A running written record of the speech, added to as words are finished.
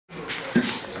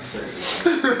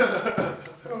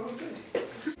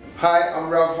Hi, I'm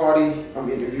Ralph Hardy. I'm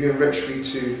interviewing Wretch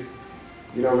 2.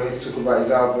 You know, we're here to talk about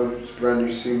his album, his brand new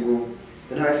single,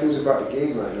 and how he feels about the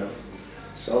game right now.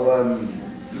 So,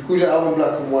 you call your album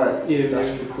Black and White. Yeah.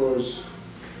 That's because...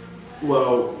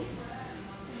 Well,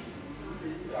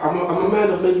 I'm a man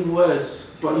of many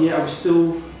words, but yeah, I'm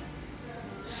still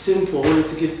simple. I wanted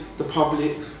to give the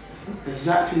public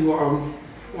exactly what I'm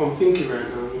thinking right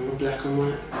now, you know, black and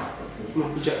white. Okay.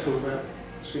 Michael Jackson vibe.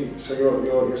 Sweet. So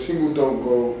your single Don't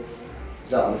Go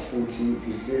is out on the 14th.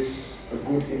 Is this a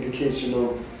good indication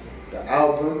of the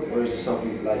album, or is it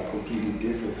something like completely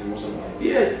different from what's on the album?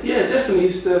 Yeah, definitely.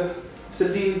 It's the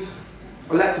lead.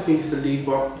 I like to think it's the lead,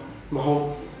 but my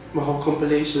whole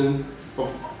compilation of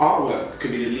artwork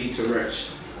could be the lead to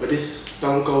Wretch. But this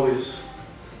Don't Go is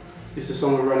the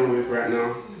song we're running with right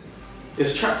now.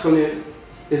 There's tracks on it.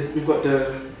 We've got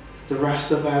the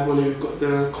Rasta vibe on it. We've got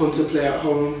the Contemplate at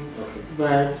Home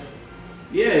vibe.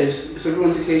 Yeah, it's a real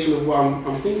indication of what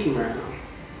I'm thinking right now.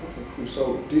 Okay, cool.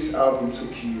 So this album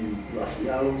took you roughly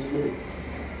how long to make?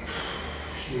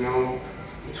 You know,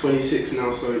 I'm 26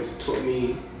 now, so it's took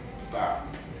me about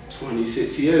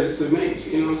 26 years to make.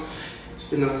 You know, it's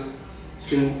been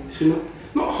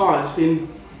not hard. It's been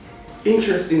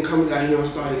interesting coming. Like, you know, I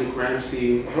started in the grime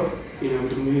scene. You know,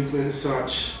 the movement and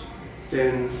such.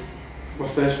 Then my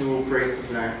first real break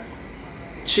was like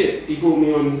Chip. He brought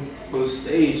me on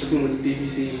stage. I think with the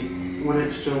BBC One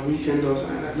Extra Weekend or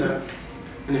something like that.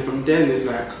 And then from then it's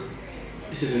like,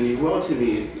 this is a new world to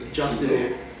me. Just in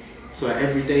it. So like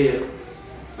every day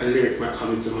a lyric might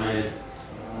come into my head.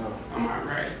 I might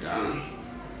write it down.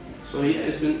 So yeah,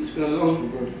 it's been a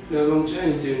long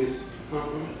journey doing this.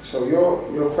 So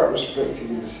you're quite respected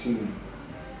in the scene.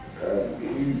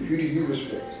 Who do you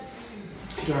respect?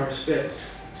 Who do I respect?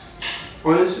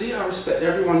 Honestly, I respect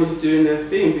everyone who's doing their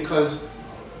thing, because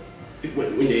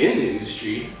when you're in the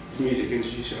industry, the music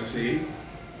industry, shall I say, you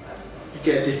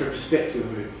get a different perspective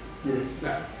of it. Yeah.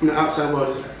 Like from the outside world,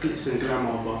 it's like glitz and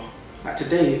glamour, but like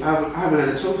today, I haven't had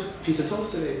a piece of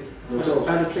toast today. I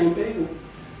had a plain bagel.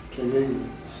 Plain bagel.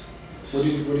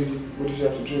 What did you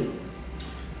have to drink?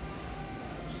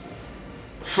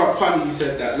 Funny you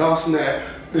said that. Last night,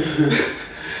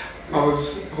 I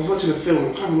was watching a film.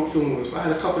 I can't remember what film it was, but I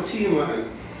had a cup of tea in my hand.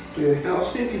 Yeah. And I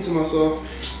was thinking to myself,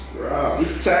 "Wow, I'm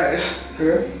tired."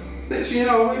 Yeah. Next thing you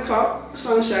know, I wake up, the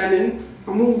sun's shining,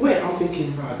 I'm all wet. I'm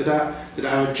thinking, "Wow, did I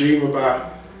have a dream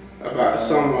about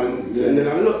someone?" Yeah. And then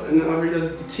I look, and then I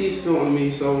realised the tea spilled on me,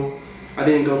 so I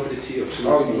didn't go for the tea option.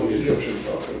 Oh, you went for the option.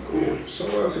 Okay, cool. Yeah. So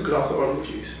it's a glass of orange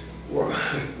juice. What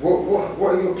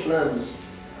are your plans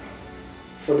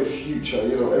for the future?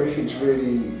 You know, everything's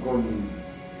really gone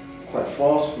quite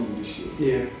fast for you this year.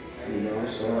 Yeah. You know,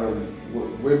 so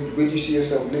where do you see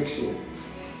yourself next year?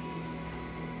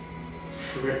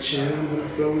 Wretch, I'm gonna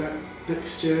film that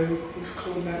next year. What's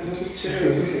called that next year?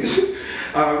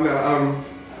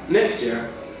 Next year,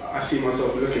 I see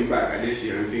myself looking back at this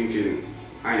year and thinking,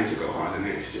 I need to go harder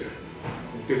next year,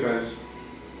 because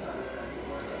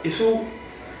it's all.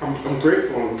 I'm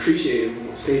grateful and appreciative of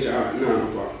what stage I'm at now,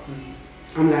 but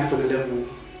I'm like on a level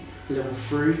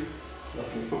 3.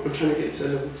 Okay. I'm trying to get to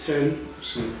level 10.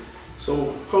 Sweet.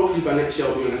 So hopefully by next year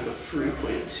I'll be on like a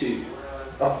 3.2.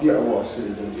 Yeah, well, I see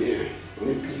it then. Yeah.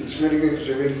 Because it's really good because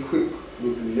you're really quick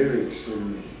with the lyrics,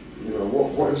 and you know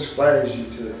what inspires you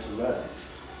to write.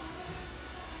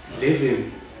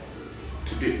 Living.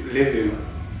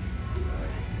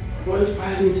 What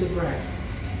inspires me to write?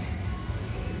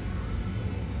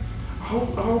 A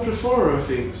whole plethora of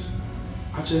things.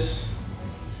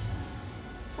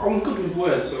 I'm good with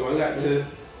words, so I like to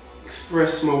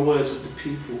express my words with the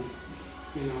people,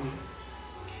 you know.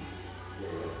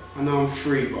 I know I'm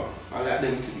free, but I like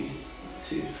them to be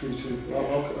too. Free too.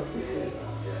 Oh, okay, cool.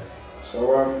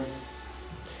 So,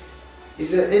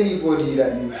 is there anybody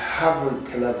that you haven't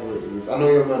collaborated with? I know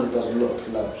you're a man who does a lot of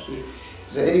collabs. Yeah.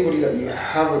 Is there anybody that you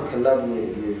haven't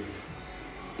collaborated with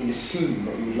in the scene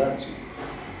that you would like to?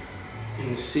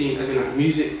 In the scene, as in like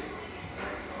music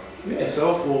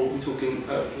itself, or we're talking?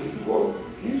 Well,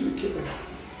 music, yeah.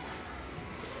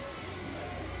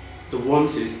 The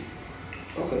Wanted.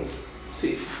 Okay.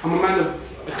 See, I'm a man of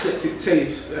eclectic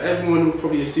taste. Everyone will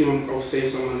probably assume I'll say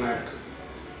someone like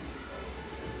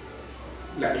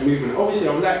the Movement. Obviously,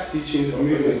 I would like to do tunes with the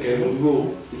Movement again. We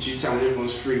will in due time when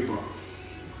everyone's free. But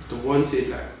The Wanted,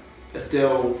 like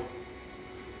Adele,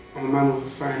 I'm a man with a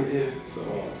fine ear. So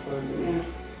fine ear.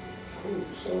 Cool.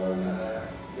 So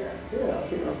yeah, I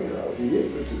think that'll be it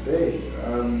for today.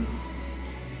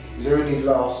 Is there any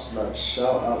last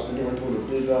shout outs? Anyone you want to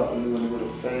big up? Anyone you want to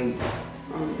thank?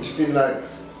 It's been like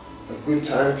a good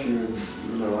time for you, and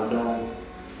you know, I know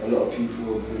a lot of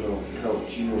people have, you know,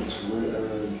 helped you on Twitter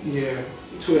and yeah,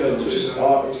 Twitter, just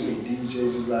artists and DJs.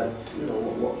 Is like, you know,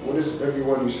 what is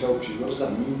everyone who's helped you? What does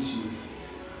that mean to you?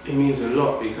 It means a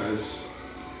lot, because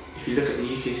if you look at the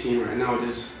UK scene right now,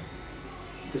 there's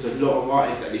a lot of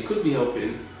artists that they could be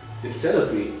helping instead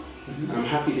of me. And I'm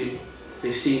happy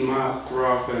they've seen my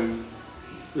graph and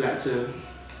like to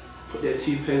put their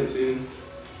 2 pence in,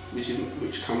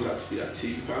 which comes out to be like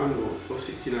 £2 or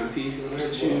 69p if you want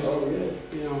to choose. Oh yeah.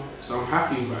 You know, so I'm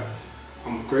happy, but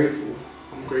I'm grateful.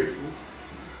 I'm grateful.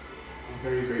 I'm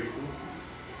very grateful.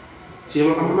 See,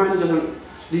 my mind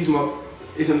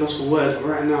isn't lost for words, but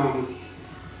right now I'm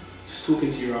just talking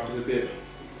to you, Ralph, is a bit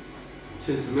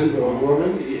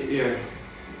sentimental. Yeah.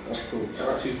 That's cool. It's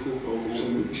just too cool for all.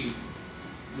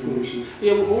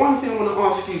 Yeah, but one thing I want to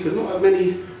ask you, because not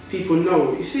many people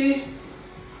know. You see,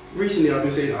 recently I've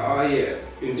been saying, oh yeah,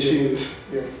 in tunes.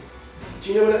 Yeah. Do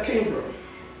you know where that came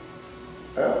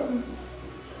from?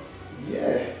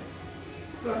 Yeah.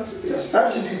 It's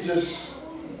actually just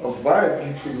a vibe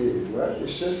you created, right?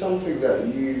 It's just something that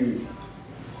you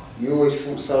always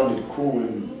thought sounded cool,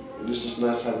 and it's just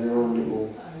nice to have your own little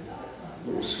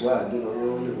swag, you know,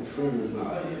 your own little thing. And,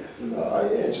 you know,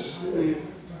 yeah.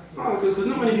 Oh, good, because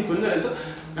not many people know.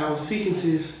 I was speaking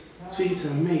to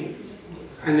a mate,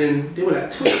 and then they were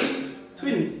like,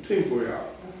 twin brought it out,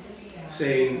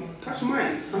 saying, that's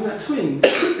mine. I'm like, twin,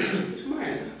 it's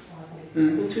mine.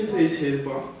 And twin says it's his,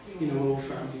 but you know, all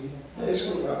family.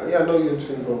 Yeah, I know you and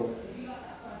twin go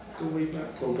way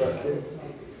back. Go back, yeah.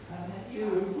 Yeah,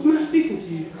 man. It was nice speaking to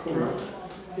you. Cool, man.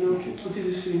 You know, Okay. we'll do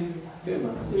this soon. Yeah,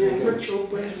 man. Yeah, Wretch,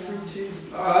 we're free too.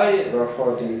 Ah, yeah. Ralph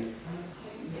Hardy.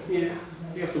 Yeah,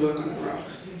 we have to work on the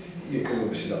Ralphs. Yeah, because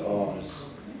obviously the R's.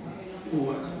 We'll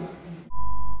work on that.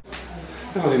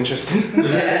 That was interesting.